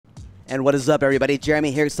And what is up, everybody?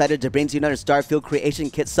 Jeremy here, excited to bring to you another Starfield Creation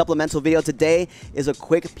Kit supplemental video. Today is a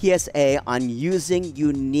quick PSA on using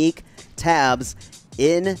unique tabs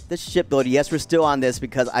in the shipbuilder. Yes, we're still on this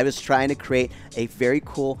because I was trying to create a very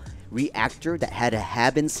cool reactor that had a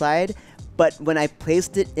hab inside, but when I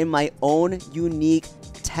placed it in my own unique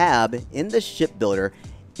tab in the shipbuilder,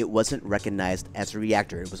 it wasn't recognized as a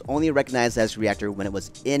reactor. It was only recognized as a reactor when it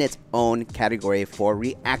was in its own category for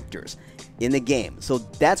reactors in the game. So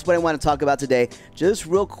that's what I want to talk about today. Just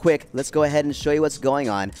real quick, let's go ahead and show you what's going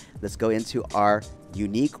on. Let's go into our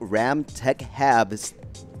unique RAM Tech Habs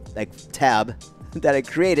tab that I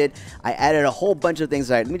created. I added a whole bunch of things.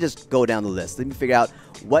 All right, let me just go down the list. Let me figure out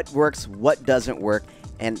what works, what doesn't work.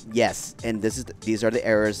 And yes, and these are the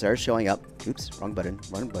errors that are showing up. Oops, wrong button,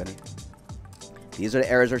 wrong button. These are the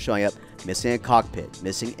errors that are showing up. Missing a cockpit,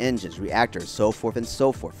 missing engines, reactors, so forth and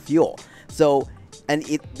so forth. Fuel. So, and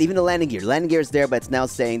even the landing gear. The landing gear is there, but it's now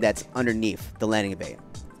saying that's underneath the landing bay.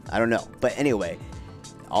 I don't know. But anyway,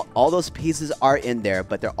 all those pieces are in there,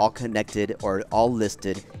 but they're all connected or all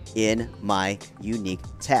listed in my unique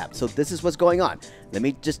tab. So this is what's going on. Let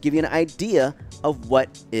me just give you an idea of what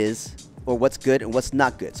is or what's good and what's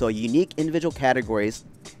not good. So unique individual categories,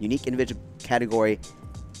 unique individual category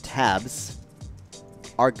tabs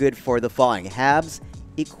are good for the following: Habs,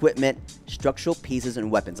 equipment, structural pieces,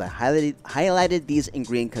 and weapons. I highlighted these in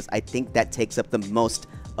green because I think that takes up the most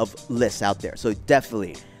of lists out there. So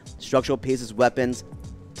definitely, structural pieces, weapons,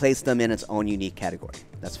 place them in its own unique category.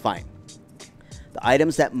 That's fine. The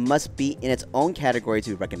items that must be in its own category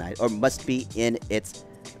to be recognized, or must be in its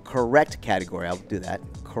correct category, I'll do that,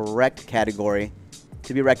 correct category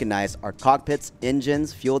to be recognized, are cockpits,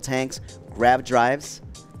 engines, fuel tanks, grav drives,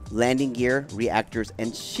 landing gear, reactors,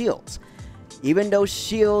 and shields. Even though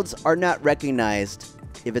shields are not recognized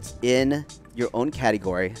if it's in your own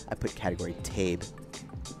category, I put category tab,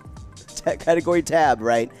 category tab,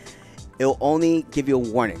 right? It'll only give you a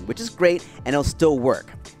warning, which is great, and it'll still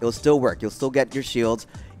work. It'll still work. You'll still get your shields,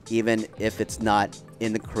 even if it's not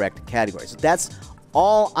in the correct category. So that's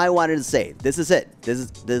all I wanted to say. This is it.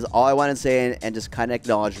 This is all I wanted to say, and just kind of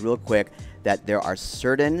acknowledge real quick that there are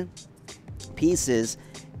certain pieces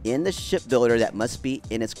in the shipbuilder that must be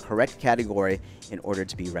in its correct category in order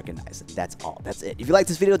to be recognized. That's all. That's it. If you like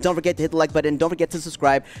this video, don't forget to hit the like button. Don't forget to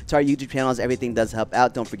subscribe to our YouTube channels. Everything does help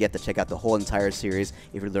out. Don't forget to check out the whole entire series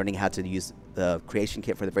if you're learning how to use the creation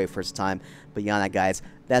kit for the very first time. But beyond that, guys,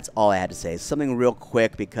 that's all I had to say. Something real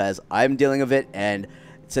quick because I'm dealing with it, and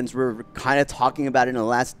since we're kind of talking about it in the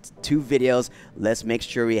last two videos, let's make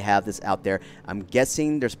sure we have this out there. I'm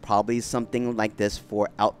guessing there's probably something like this for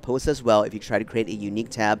Outposts as well. If you try to create a unique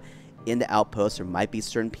tab in the Outpost, there might be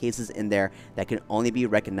certain pieces in there that can only be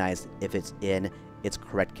recognized if it's in its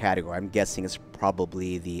correct category. I'm guessing it's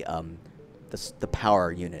probably the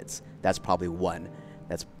power units. That's probably one.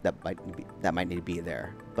 That might need to be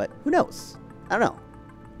there. But who knows? I don't know.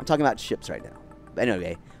 I'm talking about ships right now. But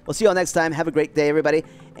anyway, we'll see you all next time. Have a great day, everybody.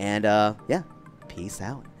 And, yeah, peace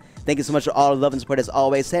out. Thank you so much for all the love and support as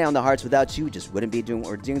always. Stay on the hearts. Without you, just wouldn't be doing what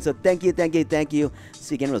we're doing. So thank you, thank you, thank you.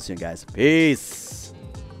 See you again real soon, guys. Peace.